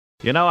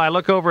You know, I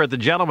look over at the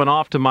gentleman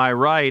off to my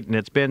right, and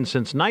it's been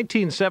since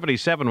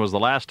 1977 was the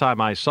last time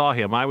I saw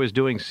him. I was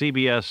doing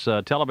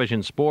CBS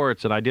television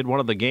sports, and I did one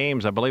of the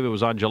games, I believe it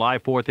was on July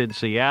 4th in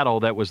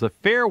Seattle, that was the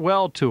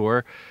farewell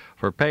tour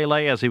for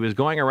Pele as he was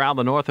going around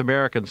the North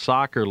American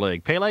Soccer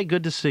League. Pele,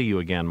 good to see you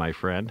again, my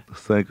friend.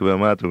 Thank you very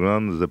much,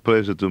 Ron. It's a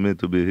pleasure to me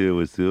to be here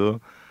with you.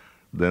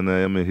 Then I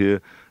am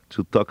here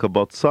to talk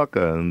about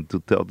soccer and to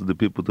tell to the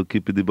people to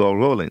keep the ball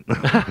rolling.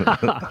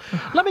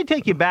 Let me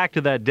take you back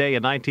to that day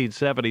in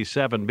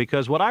 1977,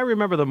 because what I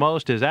remember the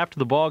most is after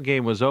the ball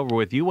game was over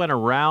with, you went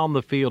around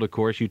the field, of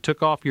course. You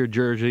took off your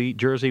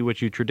jersey,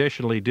 which you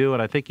traditionally do,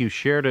 and I think you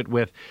shared it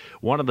with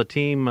one of the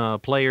team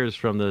players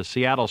from the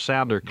Seattle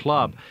Sounder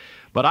Club.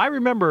 But I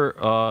remember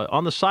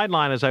on the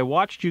sideline as I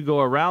watched you go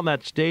around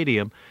that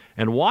stadium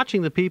and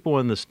watching the people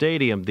in the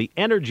stadium, the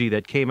energy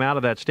that came out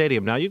of that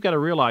stadium. Now, you've got to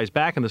realize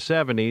back in the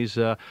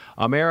 70s,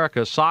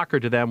 America, soccer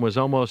to them was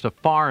almost a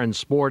foreign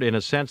sport in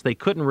a sense. They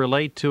couldn't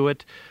relate to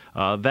it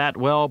that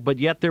well, but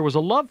yet there was a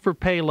love for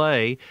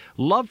Pele,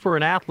 love for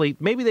an athlete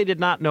maybe they did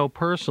not know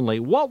personally.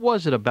 What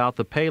was it about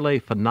the Pele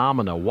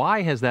phenomena?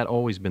 Why has that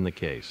always been the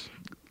case?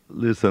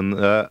 Listen,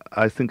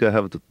 I think I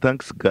have to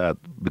thank God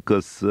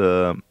because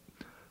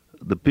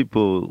the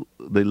people,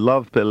 they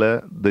love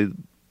Pele.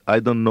 I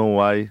don't know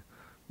why.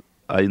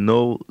 I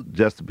know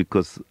just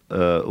because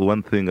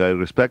one thing, I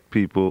respect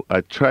people.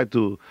 I try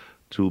to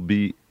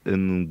be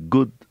in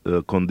good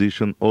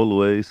condition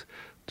always,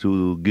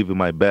 to give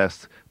my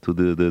best to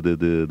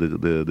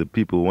the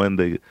people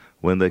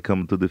when they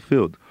come to the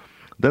field.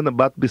 Then,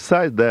 but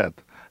besides that,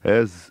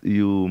 as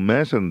you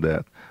mentioned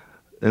that,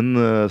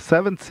 in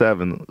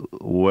 77,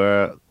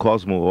 where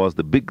Cosmo was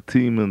the big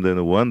team and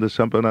then won the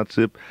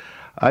championship,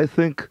 I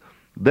think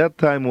that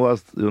time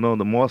was, the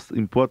most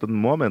important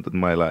moment in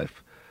my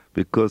life.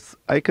 Because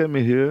I came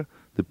here,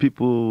 the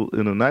people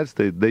in the United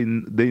States, they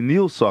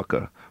knew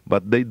soccer,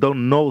 but they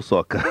don't know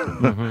soccer.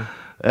 Mm-hmm.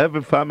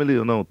 Every family,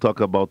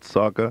 talk about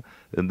soccer.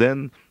 And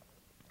then,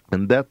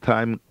 in that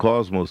time,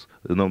 Cosmos,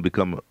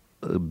 become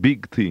a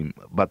big team.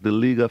 But the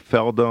Liga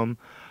fell down.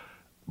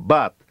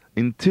 But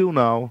until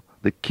now,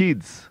 the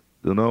kids,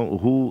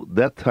 who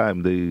that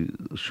time they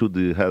should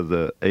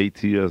have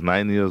 8 years,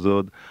 9 years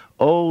old,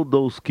 all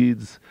those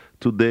kids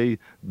today,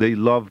 they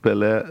love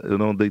Pele.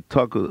 They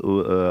talk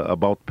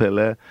about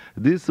Pele.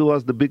 This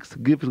was the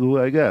biggest gift who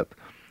I got.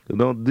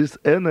 This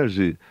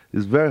energy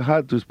is very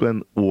hard to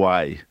explain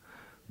why.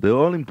 The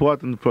all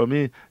important for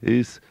me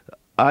is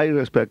I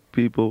respect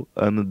people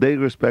and they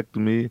respect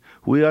me.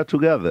 We are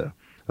together.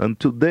 And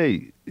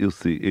today, you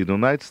see, in the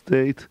United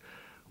States,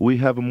 we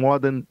have more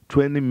than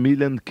 20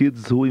 million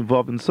kids who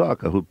involved in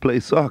soccer, who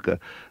play soccer.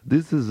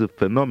 This is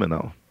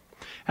phenomenal.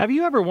 Have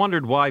you ever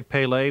wondered why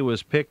Pele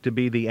was picked to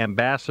be the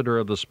ambassador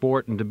of the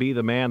sport and to be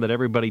the man that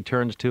everybody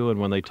turns to? And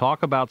when they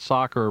talk about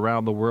soccer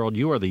around the world,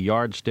 you are the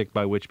yardstick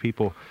by which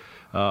people,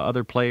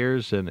 other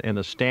players, and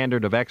the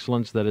standard of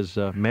excellence that is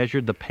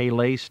measured, the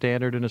Pele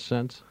standard in a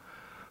sense?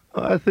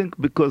 I think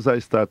because I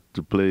started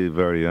to play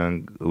very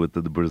young with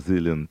the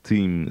Brazilian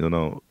team,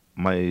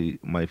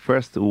 my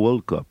first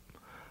World Cup,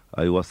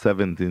 I was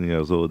 17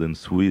 years old in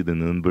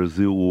Sweden, and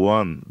Brazil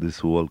won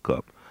this World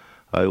Cup.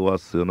 I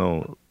was,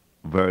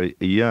 very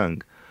young.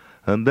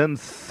 And then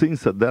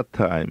since at that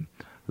time,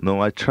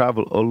 I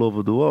traveled all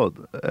over the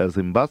world as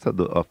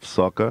ambassador of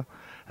soccer.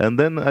 And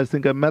then I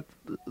think I met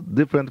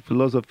different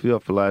philosophy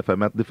of life. I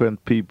met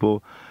different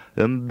people.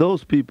 And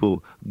those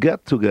people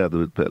get together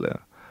with Pele.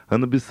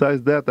 And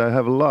besides that, I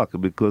have luck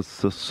because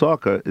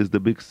soccer is the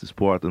biggest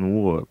sport in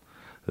the world.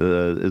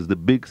 Is the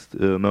biggest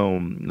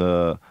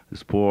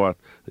sport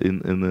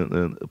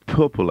in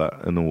popular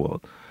in the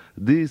world.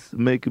 This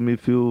making me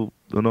feel,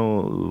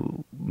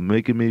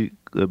 making me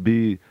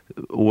be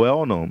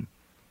well known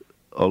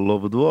all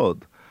over the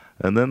world.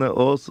 And then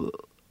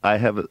I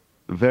have a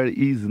very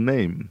easy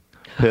name.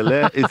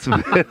 Pele is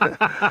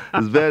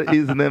it's very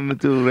easy name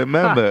to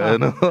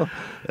remember.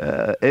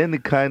 Any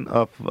kind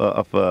of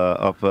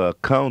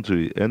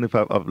country, any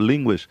type of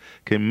language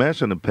can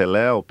mention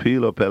Pele or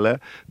Pele or Pele.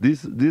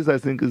 This I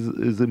think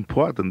is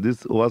important.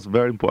 This was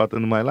very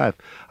important in my life.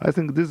 I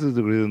think this is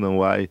the reason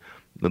why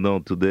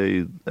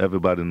today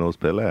everybody knows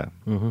Pele.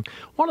 Mm-hmm.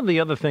 One of the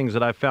other things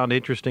that I found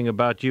interesting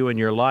about you and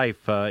your life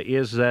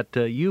is that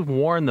you've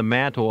worn the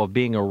mantle of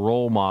being a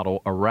role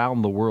model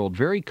around the world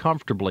very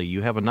comfortably.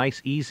 You have a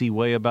nice, easy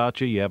way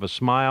about you. You have a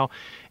smile.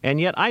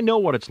 And yet I know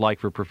what it's like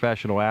for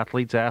professional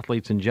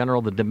athletes in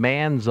general, the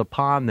demands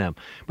upon them.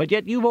 But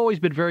yet you've always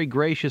been very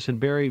gracious and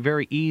very,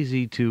 very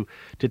easy to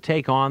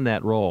take on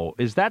that role.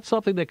 Is that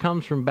something that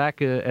comes from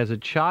back as a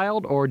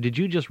child, or did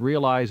you just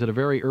realize at a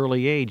very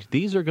early age,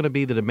 these are going to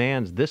be the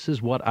demands, this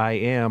is what I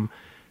am,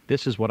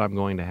 this is what I'm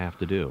going to have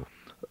to do?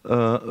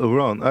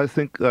 Ron, I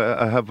think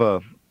I have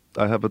a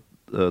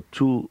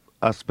two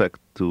aspects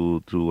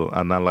to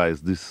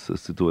analyze this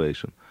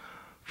situation.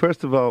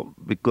 First of all,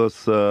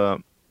 because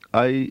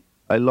I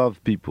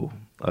love people.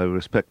 I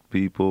respect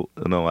people.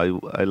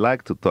 I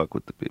like to talk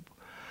with the people.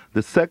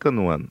 The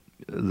second one,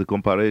 the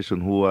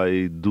comparison who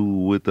I do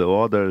with the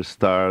other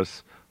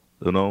stars,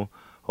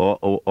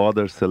 or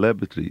other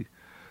celebrity.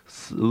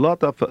 A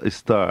lot of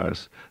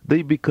stars,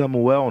 they become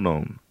well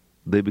known,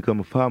 they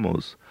become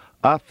famous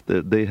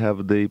after they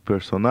have their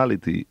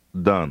personality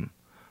done.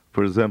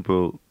 For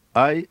example,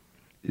 I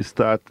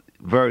start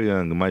very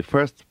young. My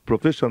first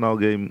professional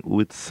game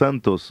with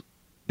Santos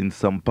in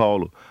São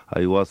Paulo,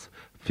 I was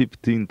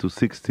 15 to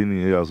 16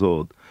 years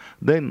old.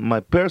 Then my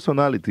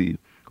personality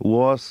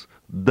was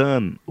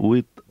done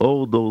with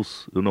all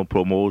those,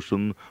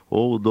 promotion,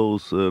 all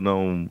those,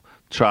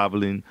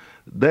 traveling.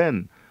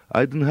 Then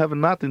I didn't have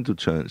nothing to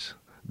change.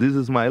 This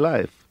is my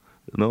life,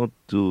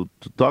 to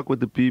talk with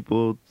the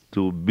people,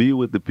 to be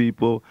with the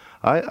people.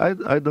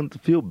 I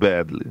don't feel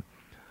badly.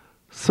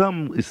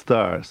 Some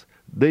stars,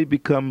 they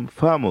become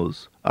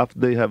famous after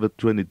they have a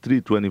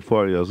 23,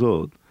 24 years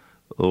old,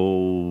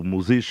 or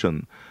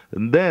musician.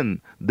 And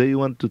then they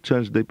want to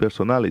change their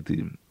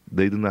personality.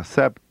 They don't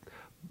accept.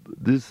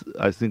 This,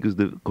 I think, is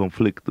the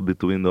conflict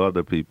between the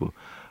other people.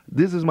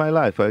 This is my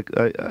life.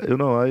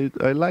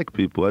 I like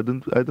people. I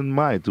don't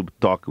mind to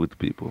talk with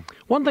people.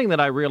 One thing that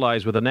I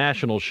realize with a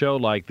national show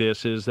like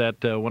this is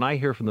that when I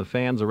hear from the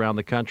fans around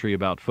the country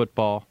about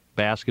football,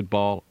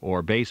 basketball,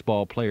 or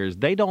baseball players,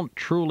 they don't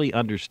truly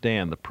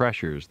understand the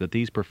pressures that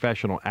these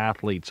professional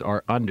athletes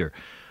are under.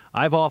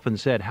 I've often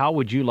said, how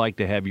would you like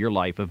to have your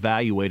life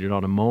evaluated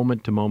on a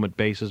moment-to-moment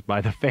basis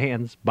by the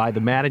fans, by the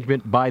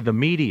management, by the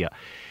media?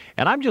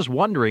 And I'm just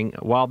wondering,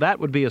 while that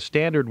would be a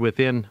standard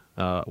within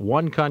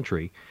one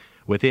country,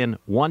 within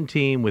one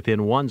team,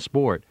 within one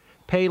sport,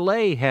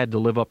 Pele had to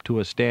live up to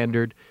a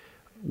standard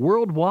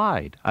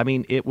worldwide. I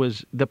mean,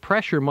 the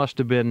pressure must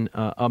have been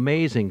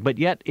amazing, but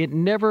yet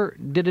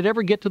did it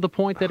ever get to the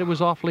point that it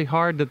was awfully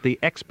hard, that the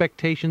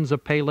expectations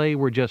of Pele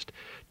were just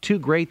too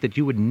great that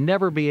you would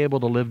never be able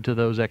to live to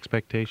those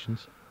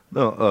expectations?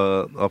 No,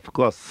 of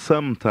course,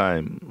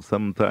 sometime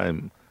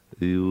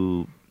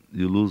you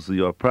lose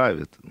your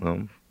private.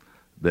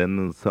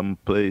 Then some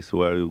place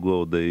where you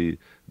go, they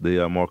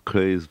are more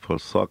crazy for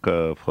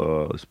soccer,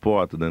 for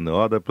sport than the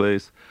other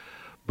place.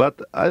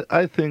 But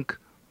I think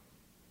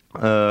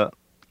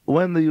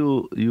when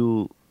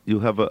you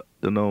have a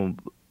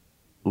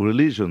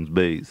religion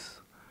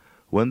base,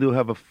 when you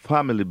have a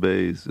family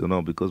base,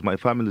 because my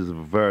family is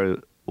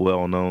very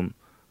well known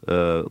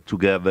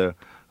together.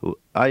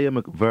 I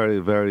am very,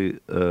 very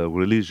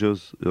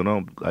religious.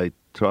 I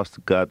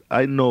trust God.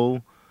 I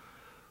know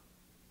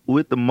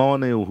with the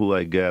money who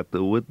I get,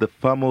 with the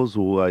famous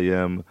who I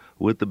am,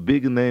 with the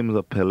big names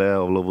of Pele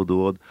all over the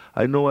world,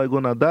 I know I'm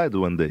gonna die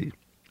one day.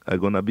 I'm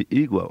gonna be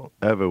equal,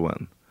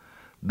 everyone.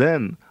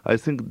 Then I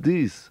think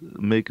this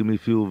make me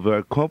feel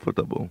very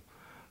comfortable.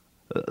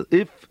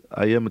 If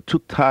I am too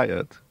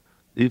tired,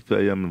 if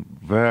I am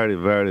very,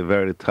 very,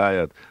 very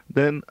tired,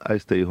 then I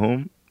stay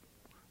home,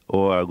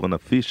 or I'm gonna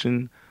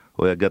fishing,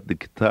 or I get the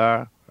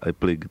guitar, I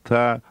play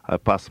guitar, I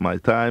pass my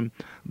time.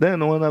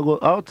 Then when I go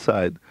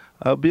outside,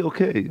 I'll be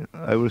okay.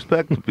 I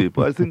respect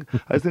people. I think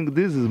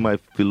this is my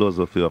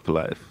philosophy of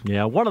life.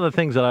 Yeah, one of the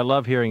things that I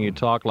love hearing you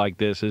talk like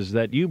this is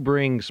that you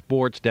bring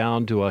sports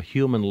down to a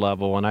human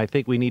level, and I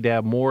think we need to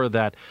have more of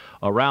that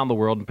around the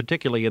world, and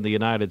particularly in the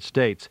United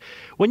States.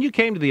 When you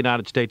came to the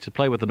United States to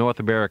play with the North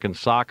American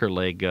Soccer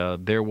League,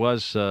 there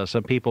was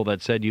some people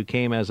that said you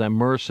came as a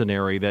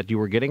mercenary, that you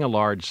were getting a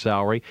large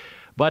salary.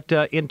 But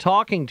in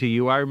talking to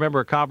you, I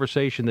remember a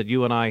conversation that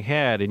you and I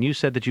had, and you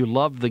said that you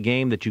loved the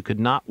game, that you could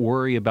not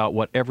worry about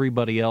what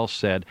everybody else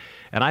said.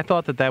 And I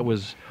thought that that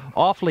was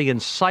awfully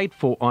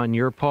insightful on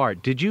your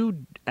part. Did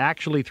you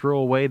actually throw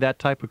away that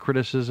type of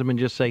criticism and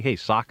just say, hey,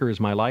 soccer is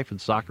my life and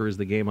soccer is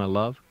the game I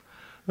love?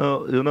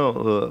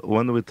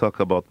 When we talk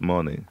about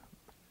money,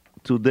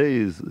 today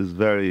is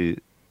very,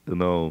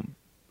 very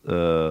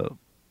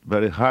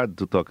hard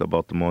to talk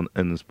about money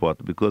in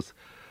sport, because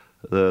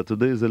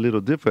today is a little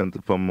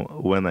different from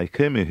when I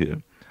came in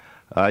here.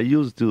 I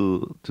used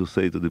to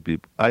say to the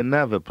people, I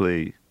never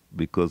play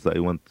because I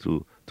want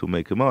to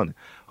make money.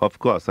 Of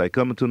course, I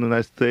come to the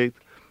United States,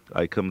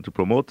 I come to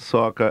promote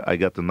soccer, I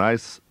get a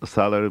nice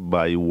salary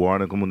by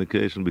Warner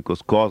Communication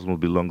because Cosmos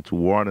belongs to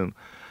Warner.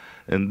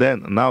 And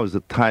then now is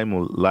the time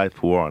of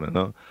life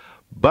Warner.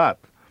 But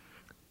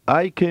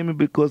I came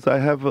because I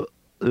have,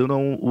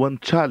 one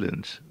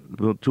challenge,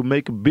 to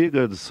make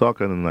bigger the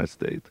soccer in the United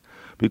States.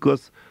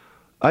 Because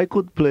I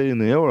could play in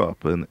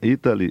Europe, in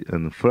Italy,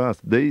 and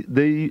France.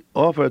 They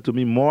offer to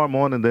me more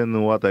money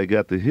than what I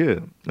get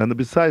here. And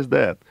besides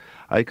that,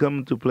 I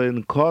come to play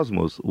in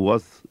Cosmos.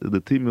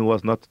 The team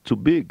was not too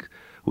big.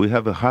 We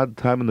have a hard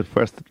time in the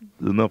first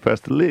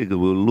league. We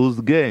lose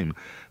the game.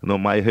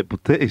 My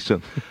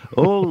reputation,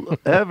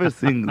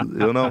 everything.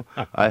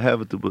 I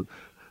have to put.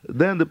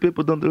 Then the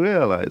people don't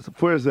realize.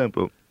 For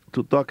example,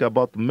 to talk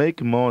about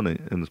make money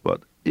in the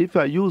sport. If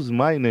I use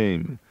my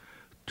name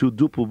to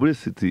do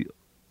publicity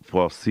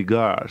for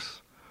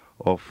cigars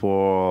or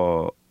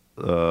for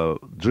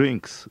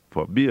drinks,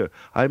 for beer,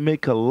 I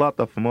make a lot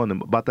of money,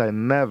 but I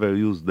never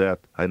use that.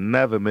 I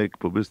never make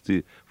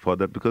publicity for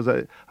that because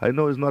I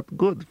know it's not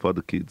good for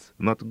the kids,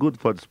 not good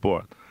for the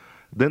sport.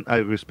 Then I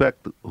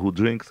respect who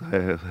drinks,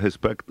 I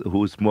respect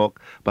who smoke,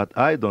 but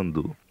I don't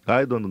do.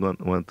 I don't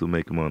want to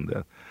make money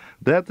there.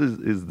 That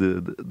is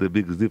the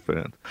biggest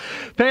difference.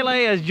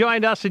 Pele has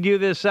joined us and you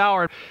this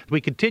hour. We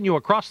continue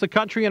across the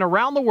country and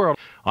around the world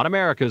on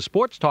America's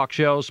sports talk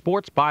show,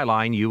 Sports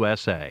Byline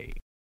USA.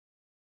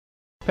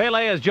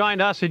 Pele has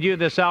joined us and you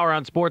this hour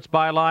on Sports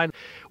Byline.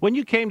 When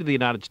you came to the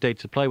United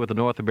States to play with the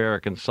North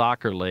American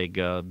Soccer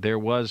League, there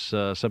was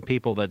some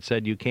people that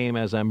said you came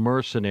as a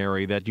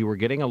mercenary, that you were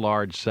getting a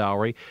large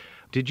salary.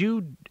 Did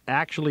you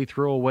actually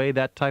throw away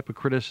that type of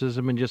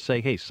criticism and just say,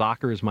 hey,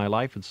 soccer is my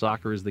life and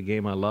soccer is the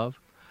game I love?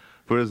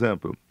 For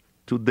example,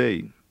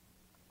 today,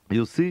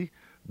 you see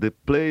the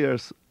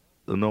players,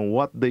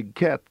 what they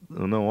get,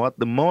 what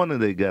the money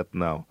they get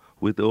now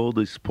with all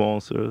the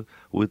sponsors,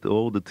 with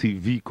all the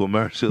TV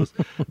commercials.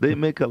 They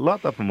make a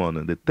lot of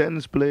money. The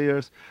tennis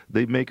players,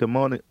 they make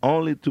money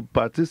only to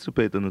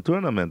participate in the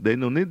tournament. They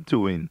don't need to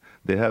win.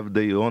 They have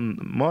their own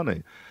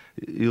money.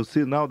 You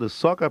see now the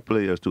soccer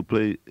players to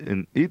play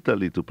in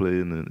Italy, to play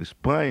in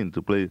Spain,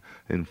 to play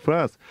in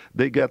France,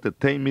 they get a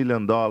 $10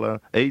 million,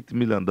 $8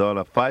 million,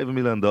 $5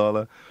 million.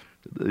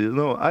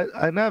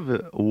 I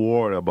never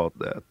worry about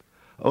that.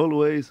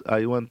 Always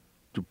I want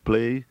to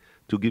play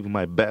to give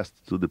my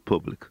best to the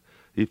public.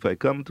 If I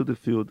come to the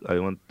field, I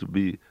want to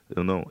be,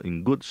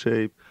 in good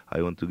shape.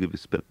 I want to give a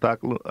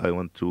spectacle. I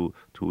want to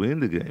win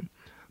the game.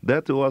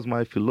 That was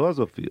my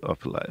philosophy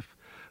of life.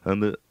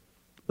 And,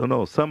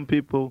 some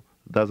people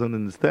doesn't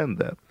understand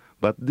that.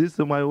 But this is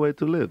my way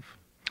to live.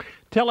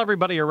 Tell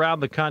everybody around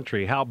the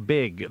country how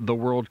big the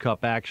World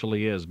Cup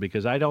actually is,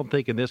 because I don't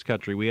think in this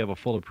country we have a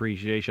full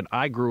appreciation.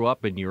 I grew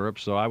up in Europe,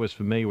 so I was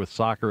familiar with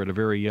soccer at a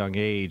very young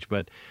age,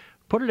 but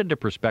put it into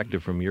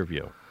perspective from your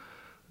view.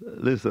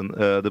 Listen,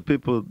 the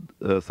people,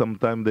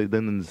 sometimes they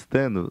don't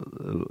understand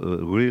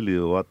really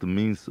what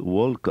means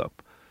World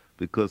Cup,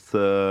 because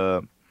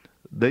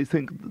they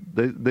think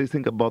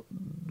about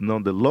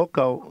the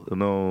local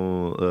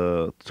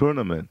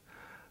tournament,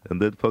 and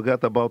they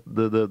forget about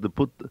the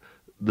put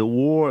the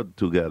world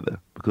together,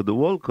 because the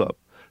World Cup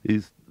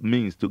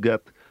means to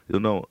get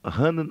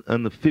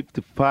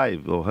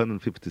 155 or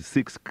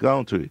 156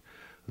 countries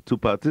to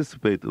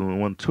participate in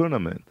one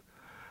tournament.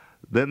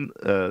 Then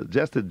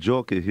just a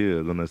joke here,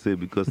 I'm gonna say,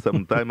 because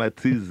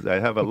sometimes I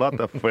have a lot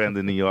of friends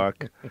in New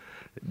York.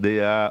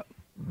 They are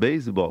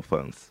baseball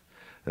fans.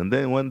 And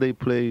then when they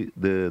play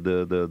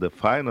the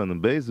final in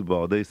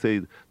baseball, they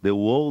say the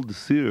World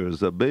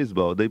Series of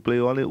baseball, they play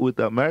only with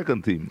the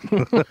American team.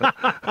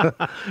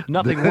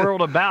 Nothing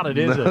world about it,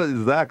 is it?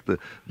 Exactly.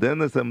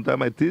 Then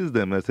sometimes I tease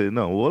them. I say,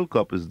 no, World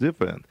Cup is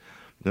different.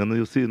 And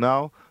you see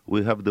now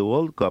we have the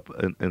World Cup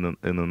in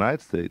the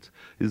United States.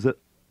 It's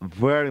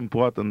very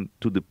important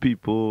to the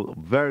people,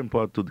 very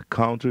important to the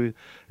country.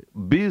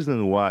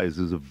 Business-wise,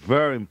 is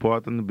very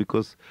important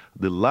because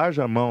the large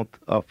amount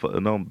of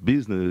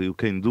business you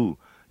can do.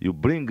 You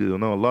bring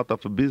a lot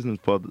of business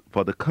for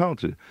the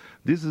country.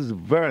 This is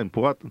very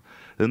important,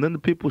 and then the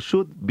people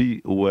should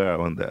be aware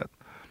on that.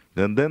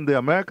 And then the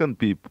American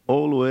people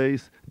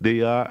always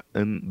they are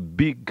in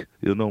big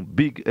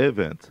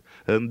events,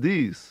 and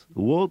this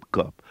World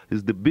Cup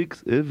is the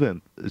biggest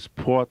event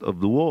sport of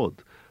the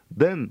world.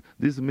 Then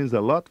this means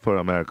a lot for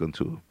American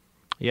too.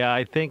 Yeah,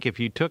 I think if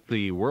you took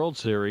the World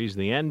Series,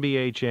 the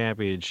NBA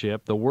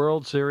Championship, the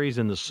World Series,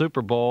 and the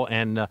Super Bowl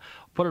and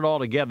put it all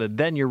together,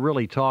 then you're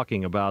really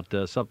talking about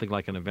something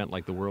like an event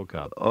like the World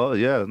Cup. Oh,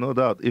 yeah, no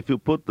doubt. If you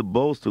put the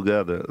both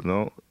together,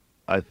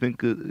 I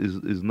think it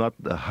is not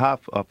the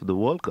half of the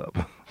World Cup.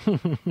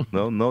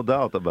 No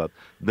doubt about it.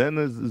 Then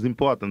it's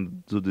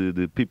important to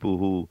the people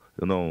who,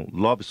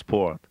 love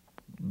sport.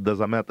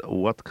 Doesn't matter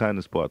what kind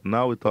of sport.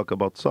 Now we talk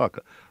about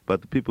soccer, but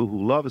the people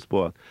who love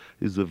sport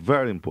is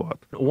very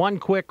important. One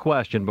quick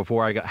question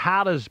before I go.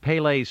 How does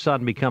Pele's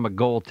son become a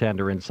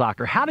goaltender in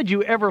soccer? How did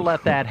you ever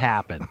let that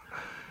happen?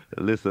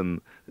 Listen,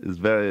 it's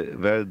very,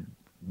 very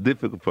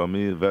difficult for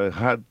me, very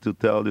hard to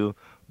tell you,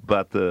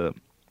 but,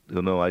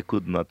 I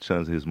could not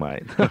change his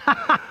mind.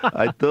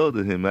 I told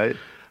him,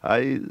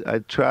 I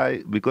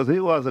try, because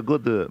he was a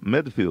good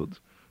midfield.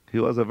 He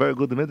was a very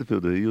good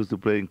midfielder. He used to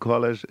play in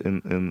college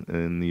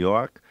in New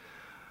York.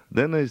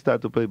 Then he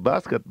started to play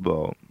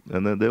basketball.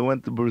 And then they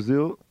went to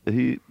Brazil.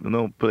 He,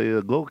 played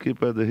a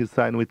goalkeeper that he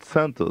signed with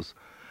Santos.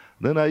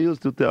 Then I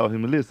used to tell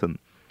him, listen,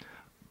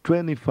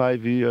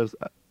 25 years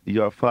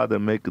your father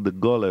make the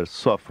goaler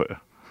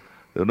suffer.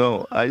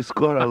 I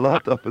score a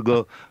lot of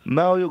goals.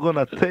 Now you're going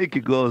to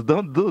take goals.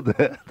 Don't do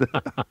that.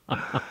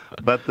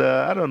 But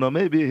I don't know.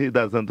 Maybe he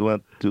doesn't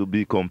want to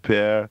be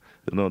compared,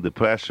 the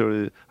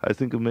pressure. I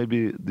think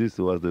maybe this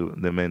was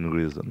the main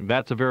reason.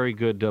 That's a very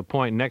good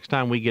point. Next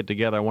time we get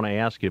together, I want to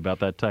ask you about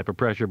that type of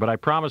pressure. But I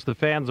promised the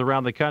fans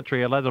around the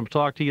country I'd let them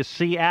talk to you.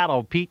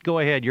 Seattle. Pete, go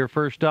ahead. You're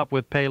first up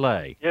with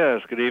Pele.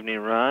 Yes, good evening,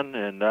 Ron.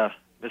 And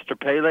Mr.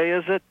 Pele,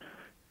 is it?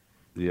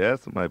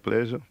 Yes, my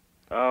pleasure.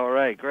 All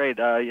right, great.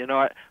 I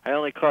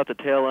only caught the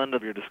tail end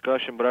of your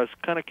discussion, but I was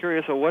kind of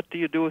curious, what do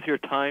you do with your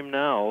time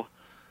now?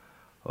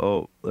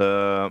 Oh,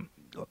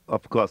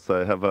 of course,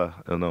 I have a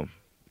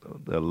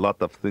lot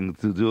of things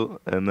to do,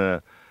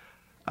 and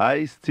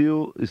I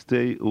still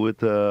stay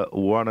with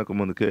Warner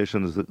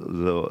Communications,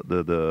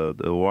 the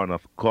one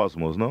of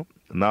Cosmos. No,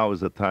 now is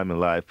the time in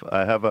life.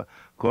 I have a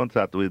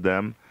contract with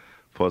them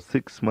for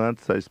 6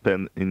 months. I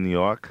spend in New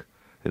York,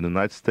 in the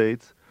United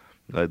States.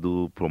 I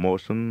do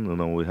promotion.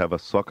 We have a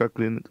soccer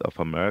clinic of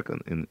America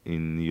in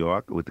New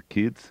York with the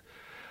kids,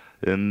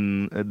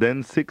 and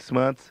then 6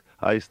 months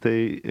I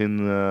stay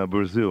in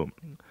Brazil,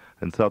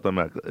 in South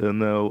America.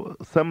 And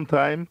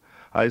sometime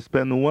I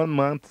spend 1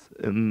 month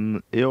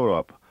in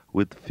Europe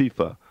with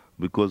FIFA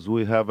because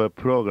we have a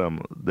program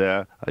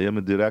there. I am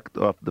a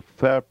director of the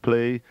Fair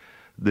Play,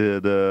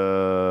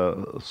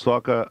 the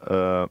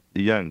soccer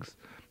youngs.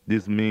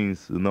 This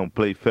means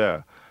play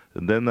fair.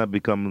 And then I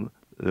become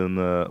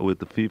with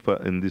the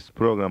FIFA in this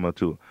program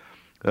too.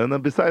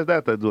 And besides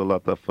that, I do a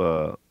lot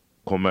of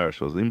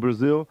commercials. In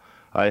Brazil,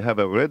 I have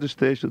a radio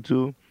station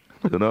too.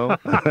 The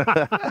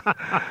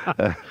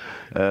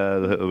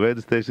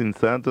radio station in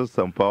Santos,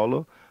 São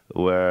Paulo,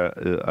 where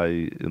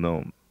I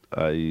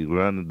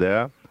run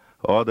there.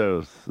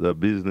 Others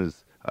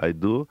business I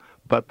do,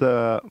 but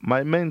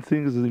my main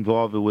thing is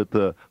involved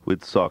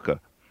with soccer.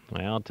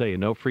 Well, I'll tell you,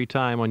 no free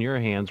time on your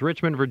hands.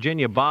 Richmond,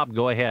 Virginia. Bob,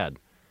 go ahead.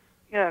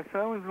 Yes,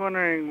 I was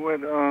wondering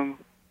what.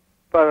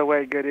 By the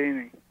way, good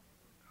evening.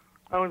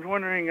 I was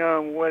wondering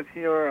what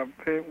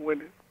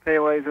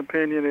Pele's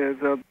opinion is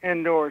of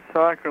indoor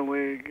soccer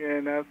league,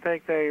 and I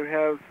think they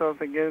have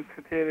something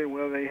instituted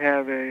where they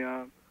have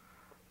a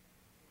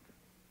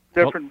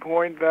different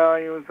point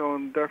values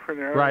on different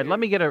areas. Right. Let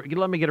me get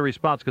a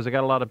response because I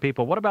got a lot of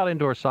people. What about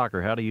indoor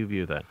soccer? How do you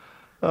view that?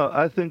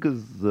 I think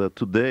is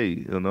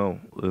today, in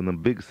the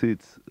big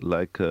cities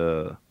like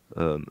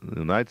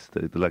United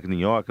States, like New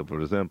York,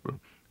 for example,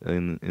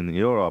 in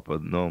Europe,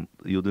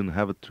 you didn't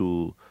have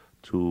too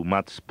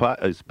much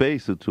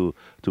space to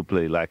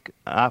play. Like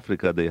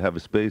Africa, they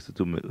have space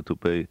to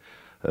play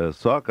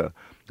soccer.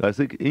 I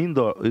think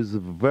indoor is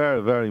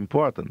very, very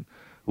important.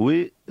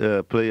 We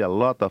play a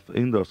lot of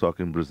indoor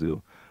soccer in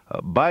Brazil.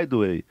 By the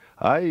way,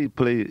 I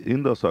play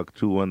indoor soccer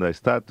too. When I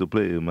start to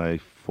play, my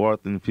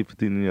 14,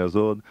 15 years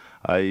old,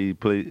 I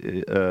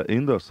play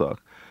indoor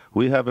soccer.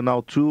 We have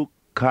now two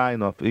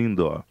kind of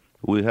indoor.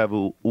 We have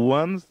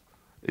one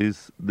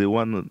is the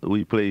one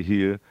we play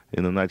here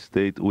in the United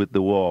States with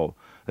the wall.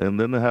 And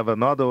then we have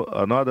another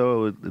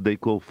they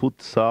call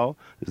futsal,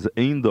 is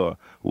indoor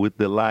with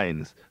the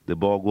lines. The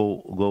ball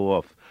go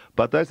off.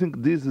 But I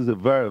think this is a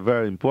very,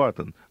 very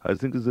important. I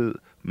think it's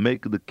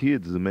make the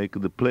kids, make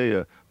the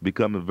player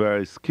become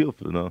very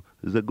skillful.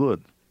 Is a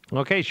good.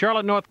 Okay,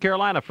 Charlotte, North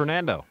Carolina.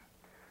 Fernando.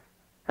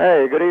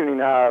 Hey, good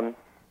evening. I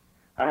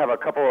have a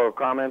couple of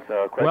comments.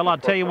 Questions. Well, I'll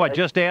tell you what.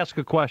 Just ask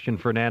a question,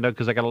 Fernando,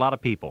 because I got a lot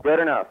of people. Good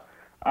enough.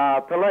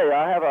 Pele,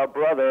 I have a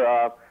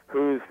brother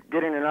who's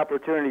getting an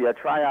opportunity, a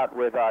tryout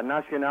with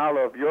Nacional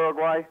of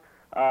Uruguay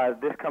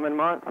this coming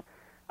month.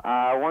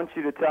 I want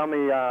you to tell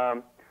me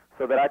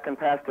so that I can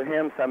pass to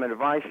him some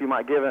advice you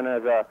might give him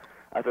as a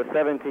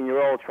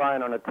 17-year-old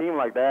trying on a team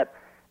like that.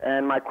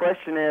 And my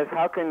question is,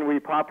 how can we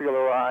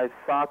popularize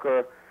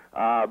soccer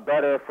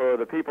better for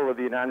the people of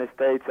the United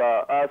States?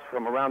 Us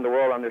from around the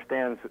world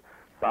understands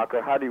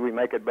soccer. How do we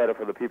make it better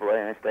for the people of the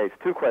United States?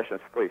 Two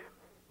questions, please.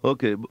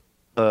 Okay.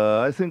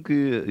 I think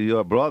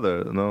your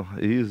brother,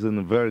 he's in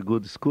a very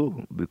good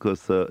school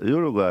because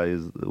Uruguay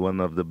is one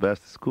of the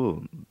best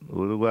schools.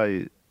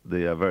 Uruguay,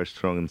 they are very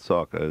strong in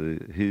soccer.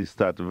 He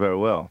started very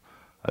well.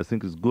 I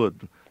think it's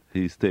good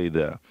he stayed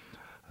there.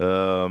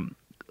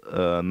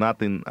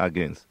 Nothing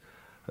against.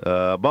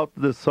 About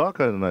the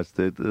soccer in the United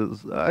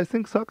States, I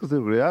think soccer is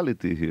a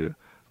reality here.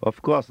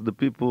 Of course, the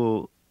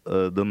people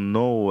don't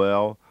know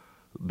well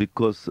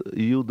because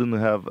we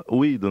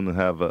don't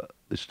have a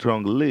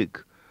strong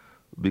league.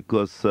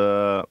 Because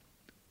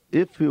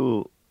if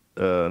you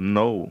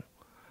know,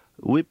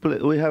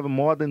 we have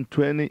more than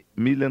 20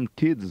 million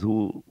kids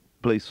who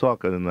play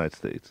soccer in the United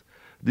States.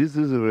 This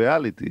is a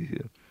reality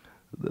here.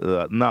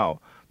 Now,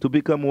 to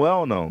become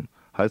well-known,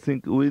 I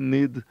think we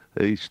need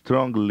a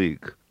strong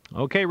league.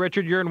 Okay,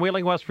 Richard, you're in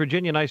Wheeling, West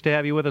Virginia. Nice to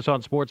have you with us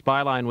on Sports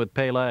Byline with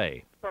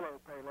Pele. Hello,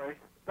 Pele.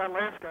 That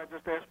last guy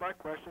just asked my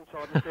question, so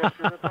I'll just ask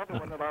you this other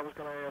one that I was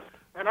going to ask.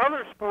 In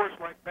other sports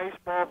like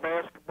baseball,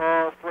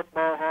 basketball,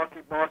 football,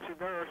 hockey, boxing,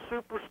 there are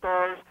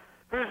superstars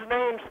whose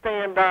names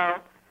stand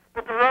out,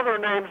 but there are other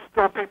names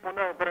still people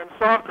know. But in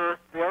soccer,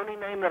 the only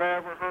name that I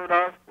ever heard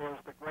of is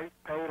the great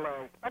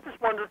Pele. I just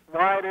wondered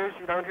why it is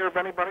you don't hear of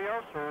anybody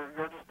else, or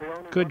you're just the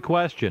only Good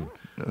question.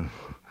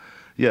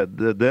 Yeah,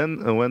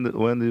 then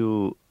when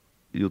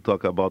you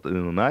talk about in the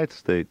United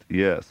States,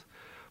 yes.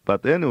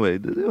 But anyway,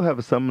 you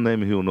have some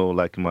name you know,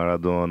 like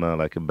Maradona,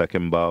 like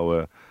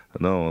Beckenbauer,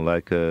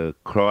 like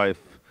Cruyff,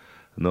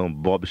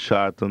 Bob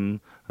Charlton,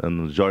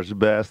 and George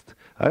Best.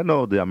 I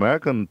know the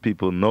American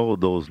people know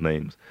those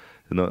names.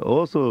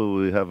 Also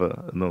we have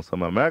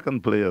some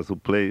American players who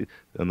play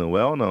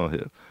well now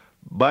here.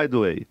 By the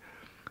way,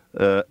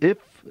 if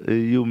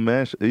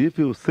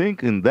you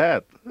think in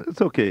that,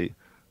 it's okay.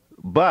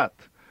 But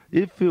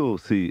if you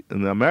see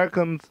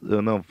American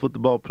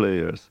football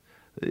players,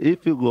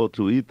 if you go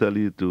to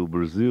Italy, to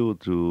Brazil,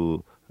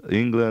 to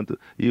England.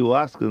 You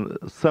ask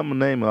some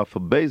name of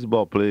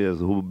baseball players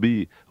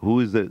who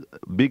is a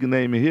big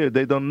name here,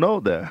 they don't know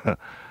that.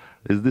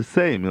 It's the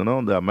same, you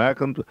know. The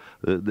American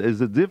is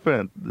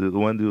different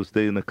when you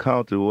stay in a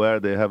country where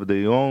they have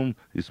their own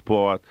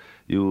sport.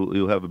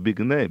 You have big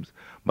names.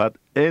 But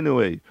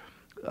anyway,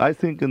 I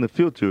think in the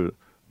future,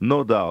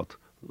 no doubt,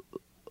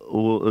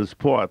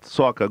 sport,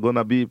 soccer,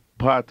 gonna be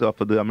part of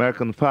the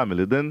American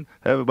family. Then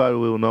everybody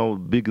will know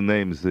big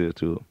names here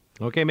too.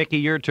 Okay, Mickey,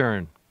 your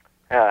turn.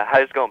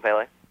 How's it going,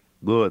 Pele?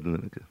 Good.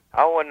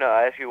 I want to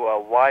ask you,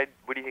 what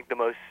do you think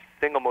the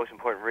single most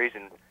important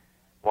reason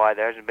why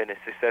there hasn't been a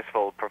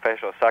successful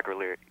professional soccer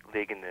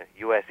league in the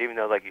U.S., even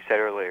though, like you said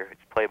earlier,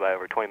 it's played by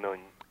over 20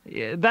 million?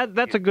 Yeah,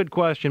 that's a good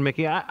question,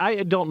 Mickey.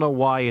 I don't know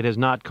why it has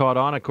not caught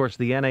on. Of course,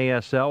 the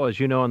NASL, as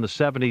you know, in the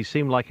 70s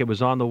seemed like it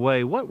was on the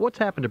way. What's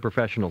happened to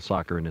professional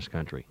soccer in this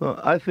country? Well,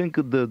 I think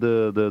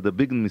the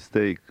big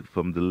mistake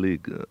from the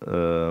league,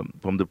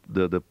 from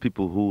the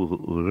people who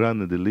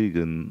run the league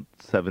in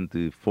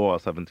 74,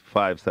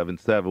 75,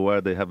 77,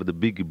 where they have the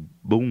big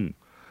boom,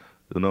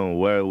 you know,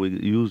 where we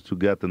used to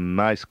get a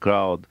nice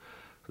crowd.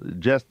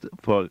 Just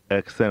for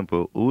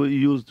example, we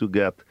used to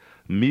get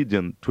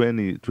median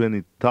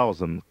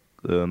 20,000,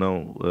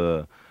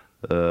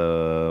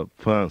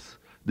 fans.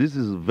 This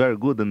is very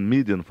good and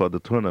median for the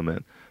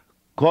tournament.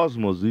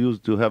 Cosmos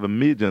used to have a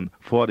median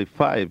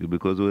 45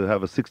 because we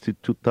have a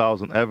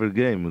 62,000 every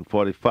game.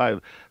 45,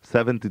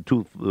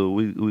 72.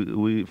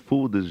 We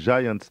full the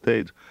giant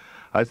stage.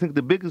 I think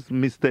the biggest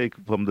mistake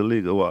from the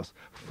league was,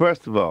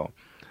 first of all,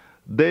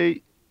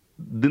 they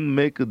didn't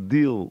make a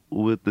deal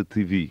with the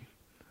TV,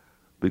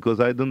 because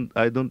I don't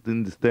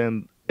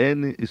understand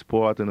any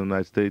sport in the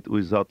United States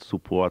without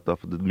support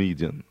of the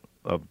medium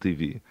of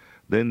TV.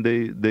 Then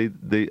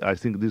I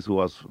think this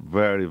was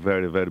very,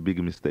 very, very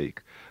big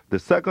mistake. The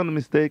second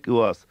mistake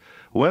was,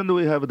 when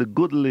we have the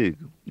good league,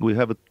 we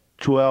have a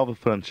 12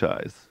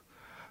 franchise.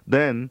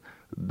 Then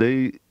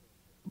they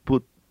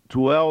put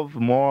 12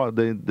 more,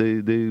 they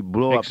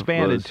blow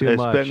expanded up, too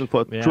much. Expanded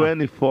for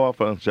 24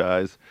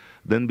 franchise.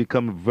 Then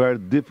become very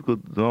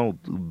difficult,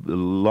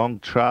 long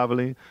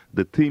traveling.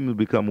 The team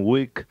become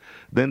weak.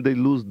 Then they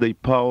lose their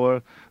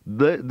power.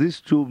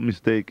 These two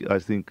mistakes, I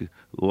think,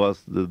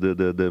 was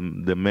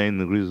the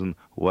main reason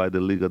why the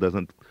league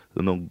doesn't,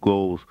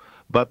 go.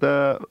 But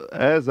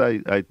as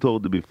I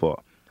told you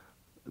before,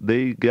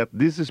 they get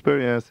this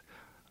experience.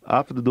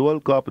 After the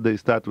World Cup, they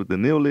start with the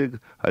new league.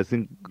 I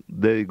think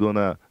they're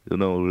gonna,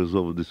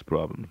 resolve this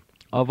problem.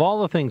 Of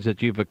all the things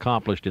that you've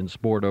accomplished in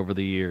sport over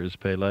the years,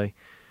 Pele,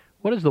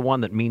 what is the one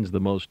that means the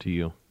most to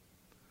you?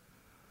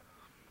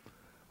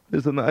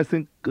 Listen, I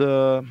think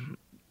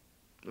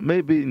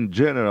maybe in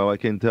general I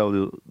can tell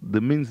you the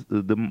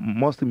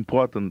most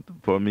important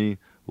for me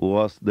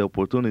was the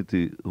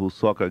opportunity who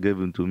soccer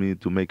gave to me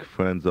to make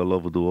friends all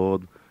over the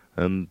world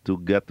and to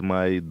get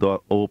my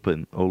door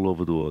open all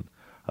over the world.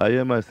 I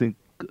am, I think,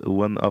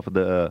 one of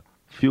the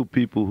few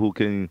people who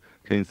can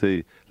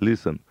say,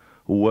 listen,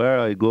 where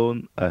I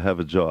go, I have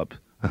a job.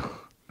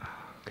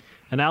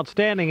 An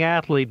outstanding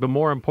athlete, but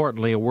more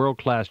importantly, a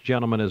world-class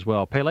gentleman as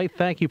well. Pele,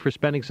 thank you for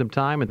spending some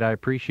time, and I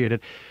appreciate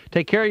it.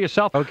 Take care of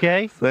yourself,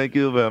 okay? Thank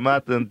you very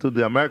much, and to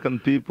the American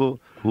people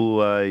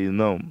who I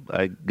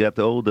get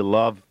all the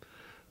love.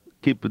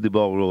 Keep the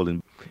ball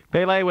rolling.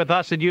 Pele with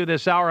us and you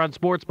this hour on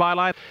Sports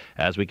Byline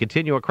as we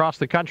continue across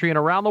the country and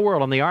around the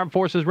world on the Armed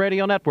Forces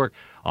Radio Network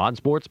on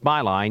Sports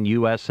Byline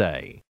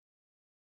USA.